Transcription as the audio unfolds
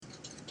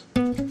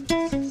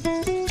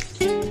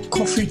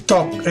Coffee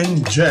Talk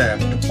and Jam,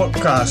 the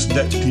podcast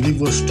that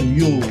delivers to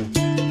you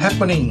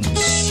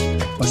happenings,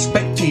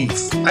 perspective,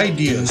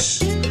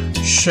 ideas,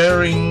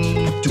 sharing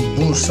to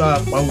boost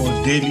up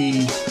our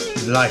daily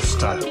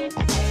lifestyle.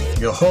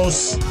 Your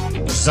host,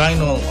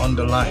 Zainal on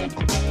the line.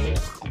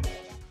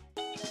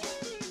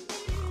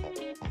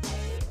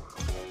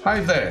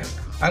 Hi there,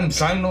 I'm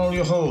Zainal,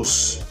 your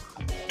host.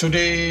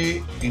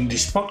 Today in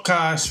this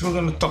podcast, we're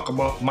going to talk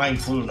about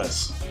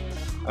mindfulness.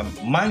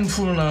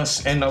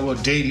 Mindfulness and our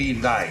daily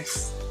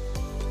life.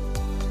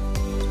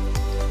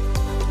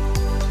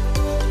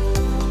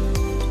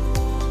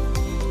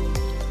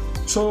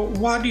 So,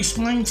 what is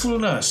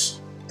mindfulness?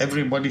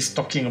 Everybody's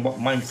talking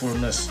about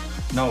mindfulness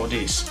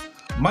nowadays.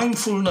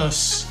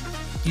 Mindfulness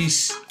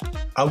is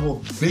our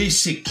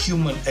basic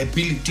human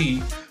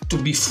ability to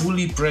be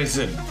fully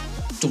present,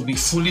 to be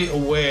fully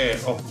aware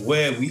of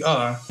where we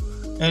are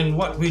and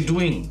what we're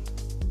doing,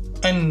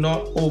 and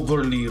not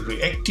overly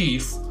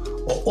reactive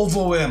or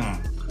overwhelmed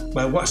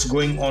by what's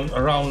going on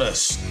around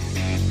us.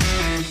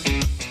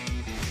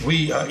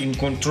 We are in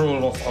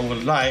control of our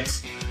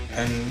life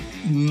and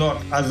not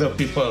other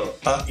people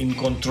are in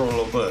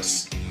control of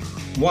us.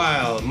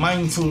 While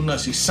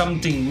mindfulness is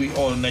something we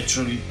all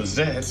naturally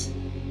possess,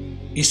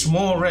 it's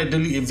more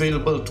readily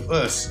available to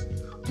us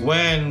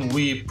when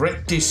we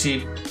practice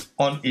it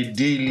on a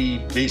daily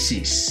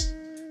basis.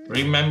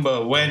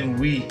 Remember, when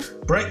we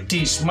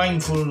practice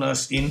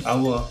mindfulness in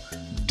our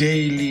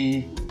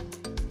daily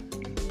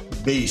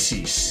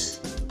basis.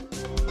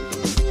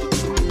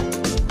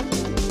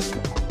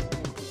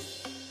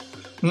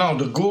 Now,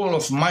 the goal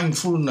of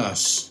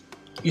mindfulness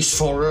is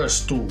for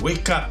us to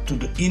wake up to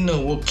the inner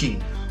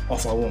working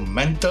of our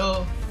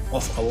mental,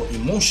 of our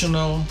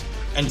emotional,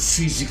 and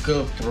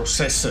physical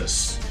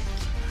processes.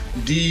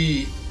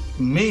 The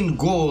main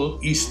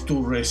goal is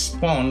to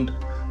respond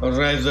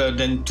rather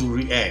than to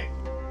react.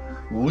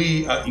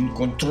 We are in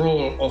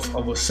control of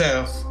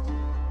ourselves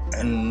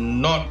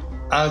and not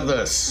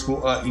others who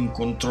are in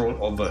control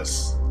of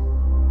us.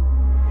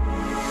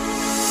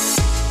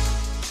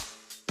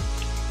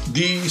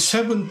 The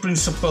 7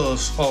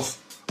 principles of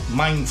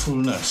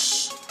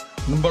mindfulness.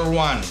 Number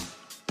 1,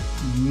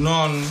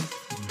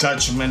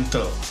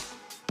 non-judgmental.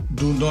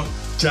 Do not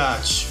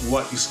judge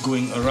what is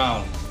going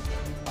around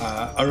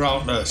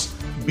us.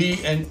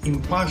 Be an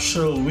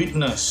impartial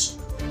witness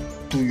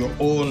to your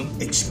own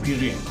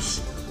experience.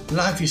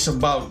 Life is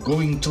about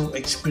going through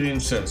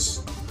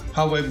experiences.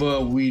 However,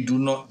 we do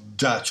not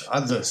judge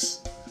others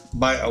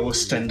by our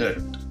standard.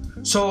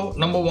 So,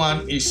 number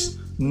 1 is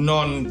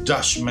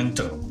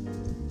non-judgmental.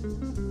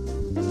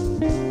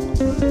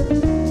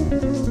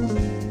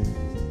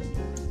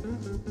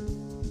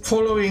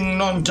 Following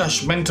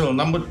non-judgmental,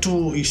 number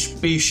 2 is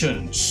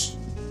patience.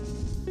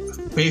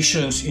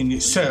 Patience in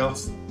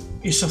itself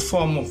is a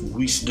form of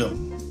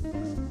wisdom.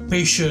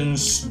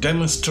 Patience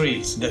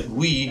demonstrates that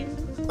we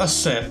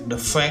accept the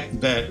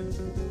fact that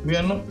we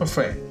are not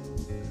perfect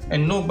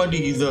and nobody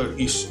either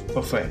is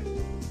perfect.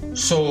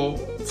 So,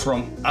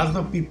 from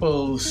other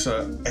people's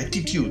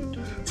attitude,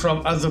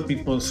 from other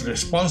people's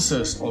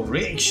responses or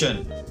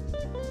reaction,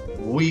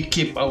 we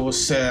keep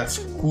ourselves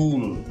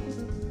cool.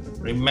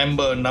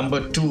 Remember,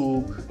 number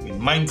 2 in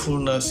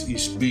mindfulness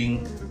is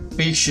being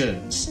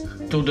patient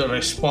to the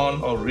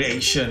response or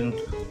reaction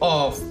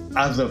of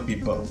other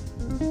people.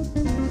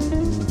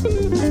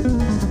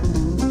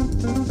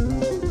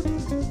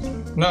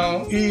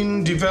 Now,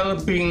 in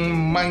developing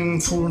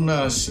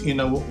mindfulness in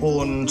our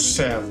own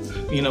self,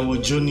 in our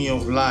journey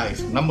of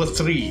life, number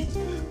 3,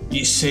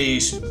 it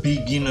says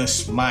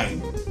beginner's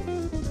mind.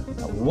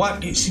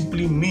 What it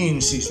simply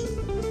means is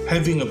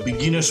having a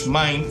beginner's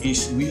mind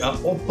is we are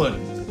open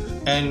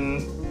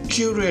and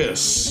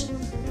curious,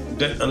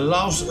 that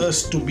allows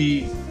us to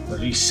be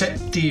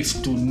receptive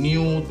to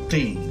new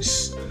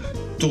things,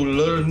 to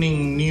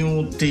learning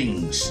new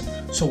things.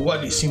 So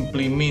what it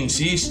simply means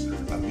is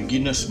a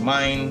beginner's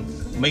mind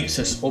makes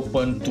us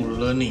open to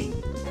learning,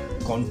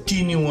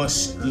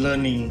 continuous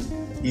learning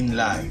in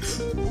life.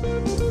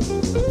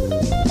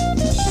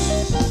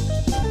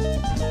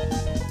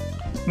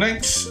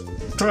 Next,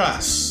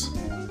 trust.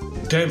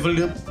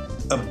 Develop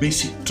a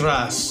basic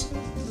trust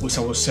with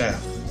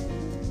ourselves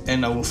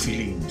and our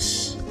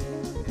feelings.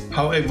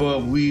 However,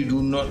 we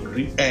do not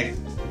react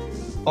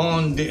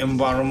on the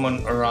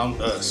environment around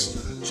us.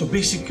 So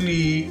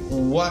basically,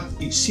 what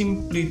it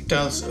simply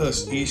tells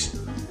us is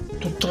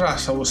to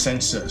trust our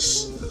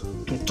senses,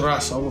 to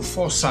trust our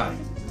foresight,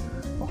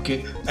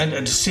 okay, and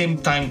at the same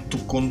time to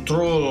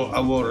control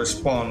our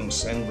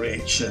response and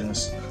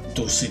reactions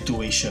to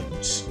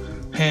situations.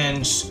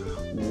 Hence,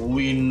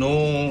 we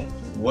know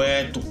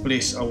where to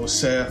place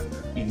ourselves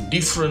in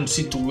different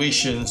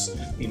situations,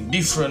 in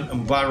different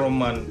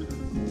environment,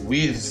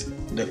 with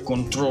the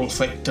control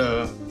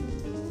factor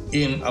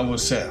in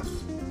ourselves.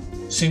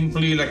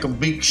 Simply like a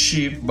big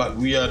ship, but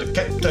we are the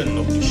captain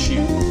of the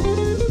ship.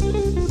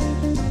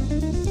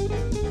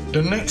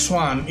 The next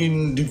one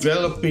in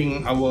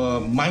developing our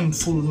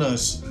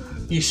mindfulness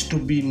is to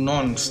be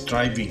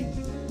non-striving.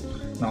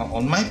 Now,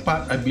 on my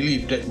part, I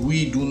believe that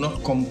we do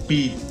not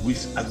compete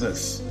with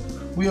others.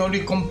 We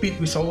only compete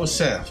with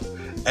ourselves.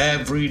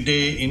 Every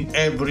day, in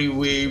every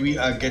way, we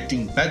are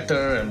getting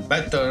better and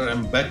better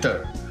and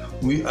better.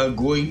 We are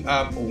going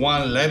up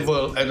one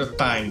level at a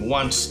time,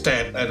 one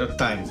step at a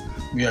time.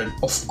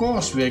 Of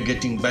course, we are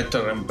getting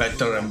better and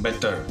better and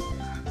better.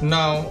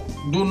 Now,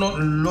 do not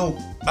look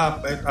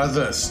up at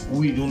others.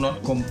 We do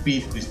not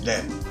compete with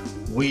them.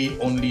 We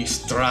only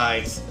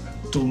strive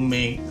to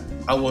make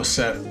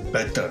ourselves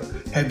better.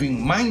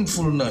 Having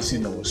mindfulness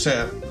in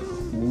ourselves,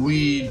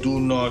 we do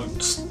not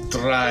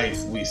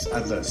strive with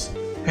others.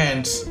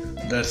 Hence,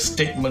 the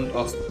statement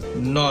of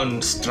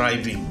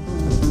non-striving.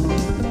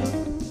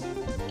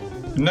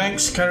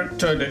 Next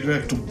character that we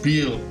have to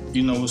build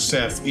in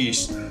ourselves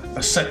is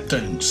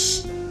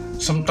acceptance.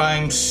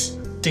 Sometimes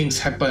things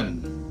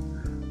happen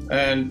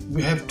and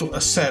we have to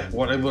accept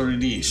whatever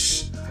it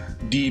is.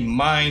 The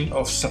mind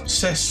of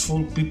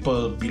successful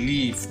people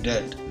believe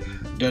that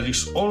there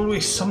is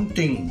always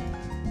something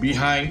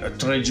behind a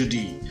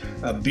tragedy,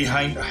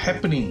 behind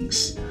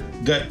happenings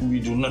that we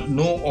do not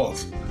know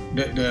of,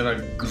 that there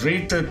are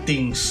greater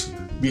things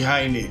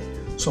behind it.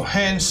 So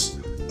hence,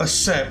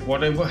 accept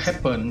whatever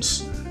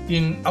happens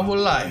in our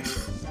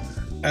life.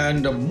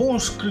 And the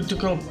most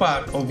critical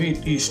part of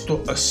it is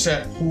to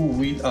accept who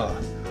we are.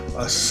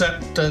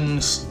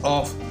 Acceptance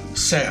of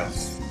self.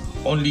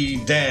 Only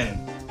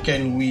then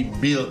can we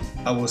build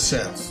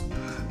ourselves.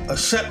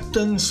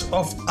 Acceptance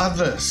of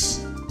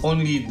others.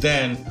 Only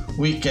then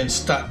we can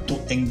start to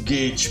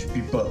engage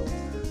people.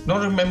 Now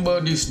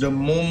remember this, the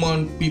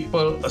moment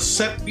people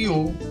accept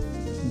you,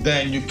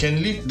 then you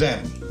can lead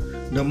them.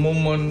 The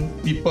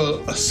moment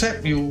people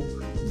accept you,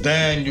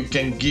 then you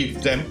can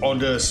give them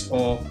orders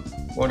or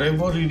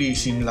whatever it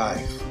is in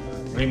life.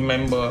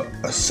 Remember,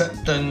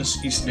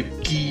 acceptance is the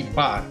key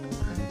part,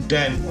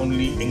 then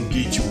only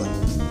engagement.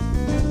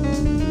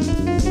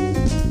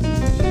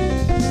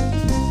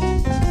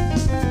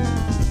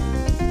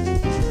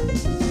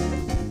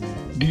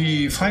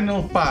 The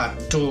final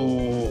part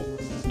to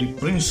the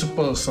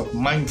principles of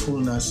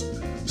mindfulness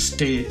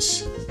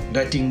states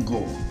letting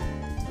go.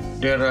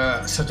 There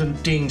are certain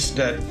things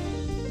that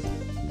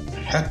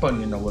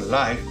happen in our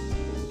life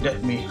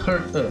that may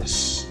hurt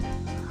us.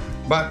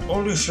 But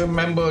always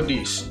remember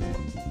this,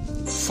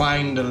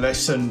 find the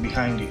lesson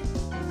behind it,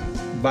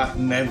 but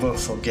never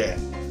forget.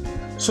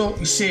 So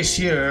it says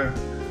here,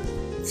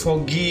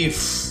 forgive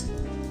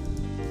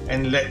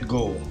and let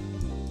go.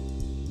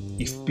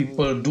 If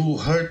people do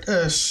hurt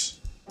us,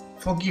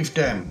 forgive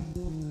them.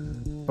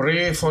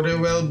 Pray for their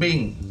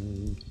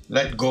well-being,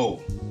 let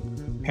go.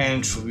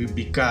 Hence we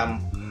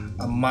become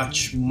a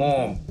much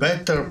more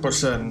better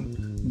person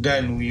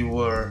than we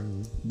were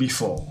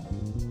before.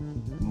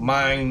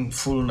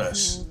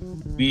 Mindfulness,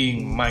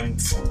 being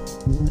mindful.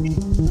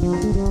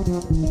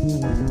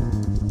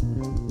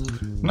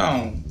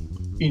 Now,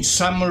 in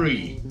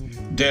summary,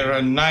 there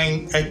are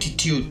 9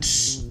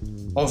 attitudes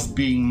of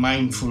being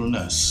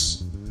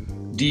mindfulness.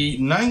 The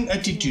 9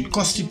 attitudes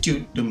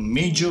constitute the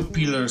major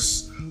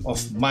pillars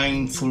of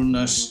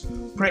mindfulness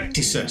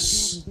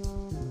practices.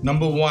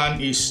 Number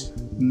 1 is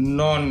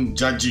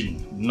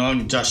non-judging,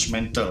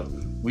 non-judgmental.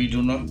 We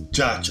do not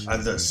judge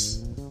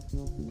others.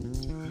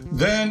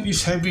 Then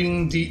is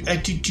having the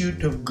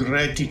attitude of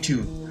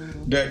gratitude,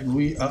 that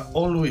we are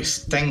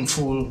always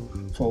thankful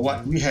for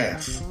what we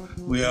have.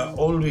 We are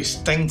always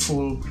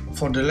thankful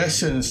for the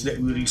lessons that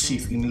we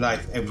receive in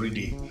life every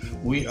day.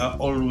 We are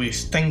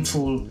always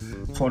thankful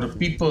for the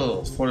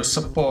people, for the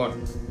support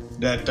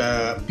that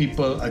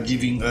people are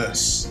giving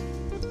us.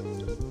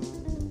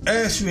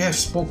 As we have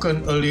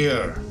spoken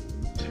earlier,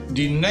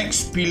 the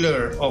next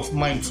pillar of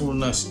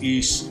mindfulness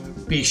is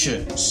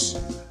patience.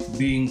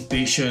 Being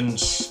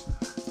patient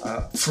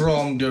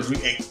from the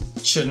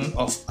reaction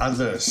of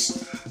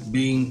others.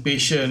 Being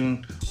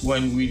patient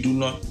when we do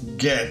not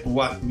get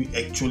what we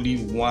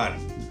actually want.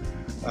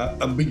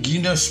 A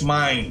beginner's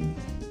mind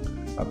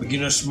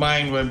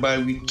whereby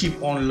we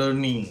keep on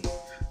learning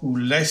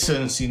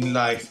lessons in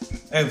life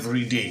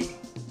every day.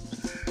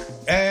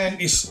 And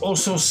it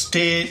also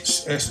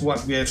states, as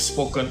what we have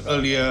spoken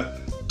earlier,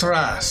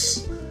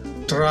 trust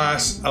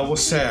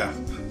ourselves,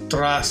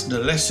 trust the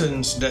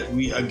lessons that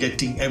we are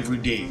getting every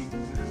day.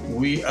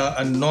 We are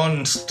a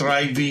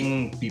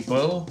non-striving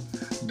people,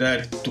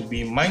 that to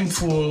be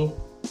mindful,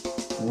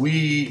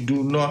 we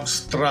do not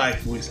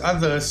strive with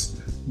others,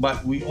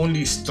 but we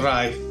only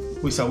strive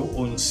with our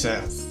own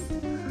self.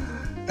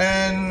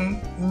 And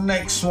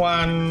next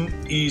one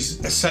is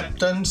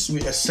acceptance.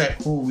 We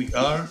accept who we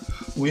are.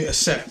 We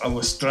accept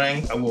our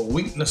strength, our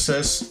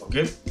weaknesses,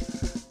 okay?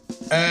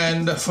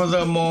 And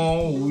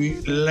furthermore,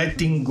 we let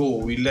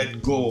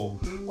go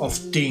of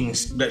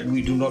things that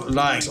we do not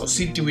like, or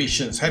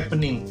situations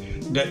happening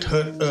that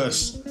hurt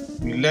us.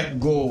 We let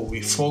go,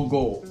 we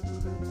forgo,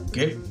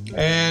 okay?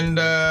 And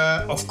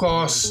of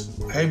course,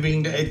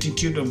 having the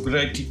attitude of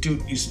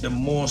gratitude is the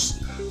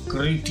most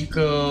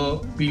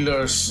critical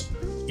pillars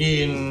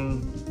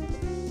in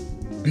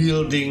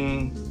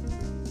building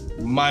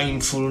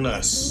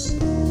mindfulness.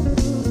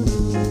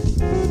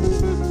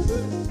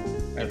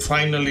 And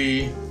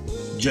finally,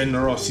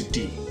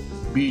 generosity.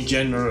 Be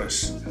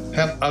generous.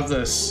 Help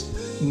others.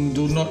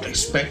 Do not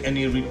expect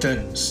any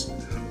returns.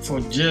 For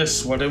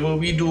just whatever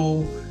we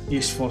do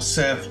is for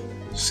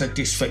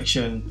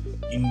self-satisfaction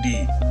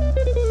indeed.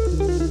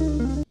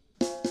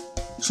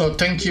 So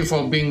thank you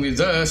for being with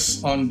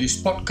us on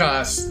this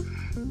podcast,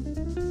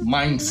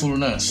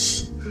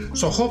 Mindfulness.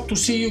 So hope to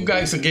see you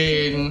guys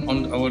again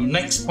on our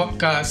next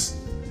podcast.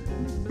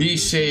 Be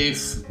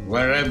safe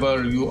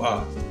wherever you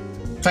are.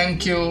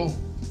 Thank you.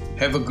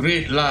 Have a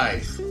great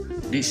life.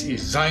 This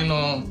is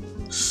Zainal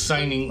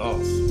signing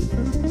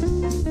off.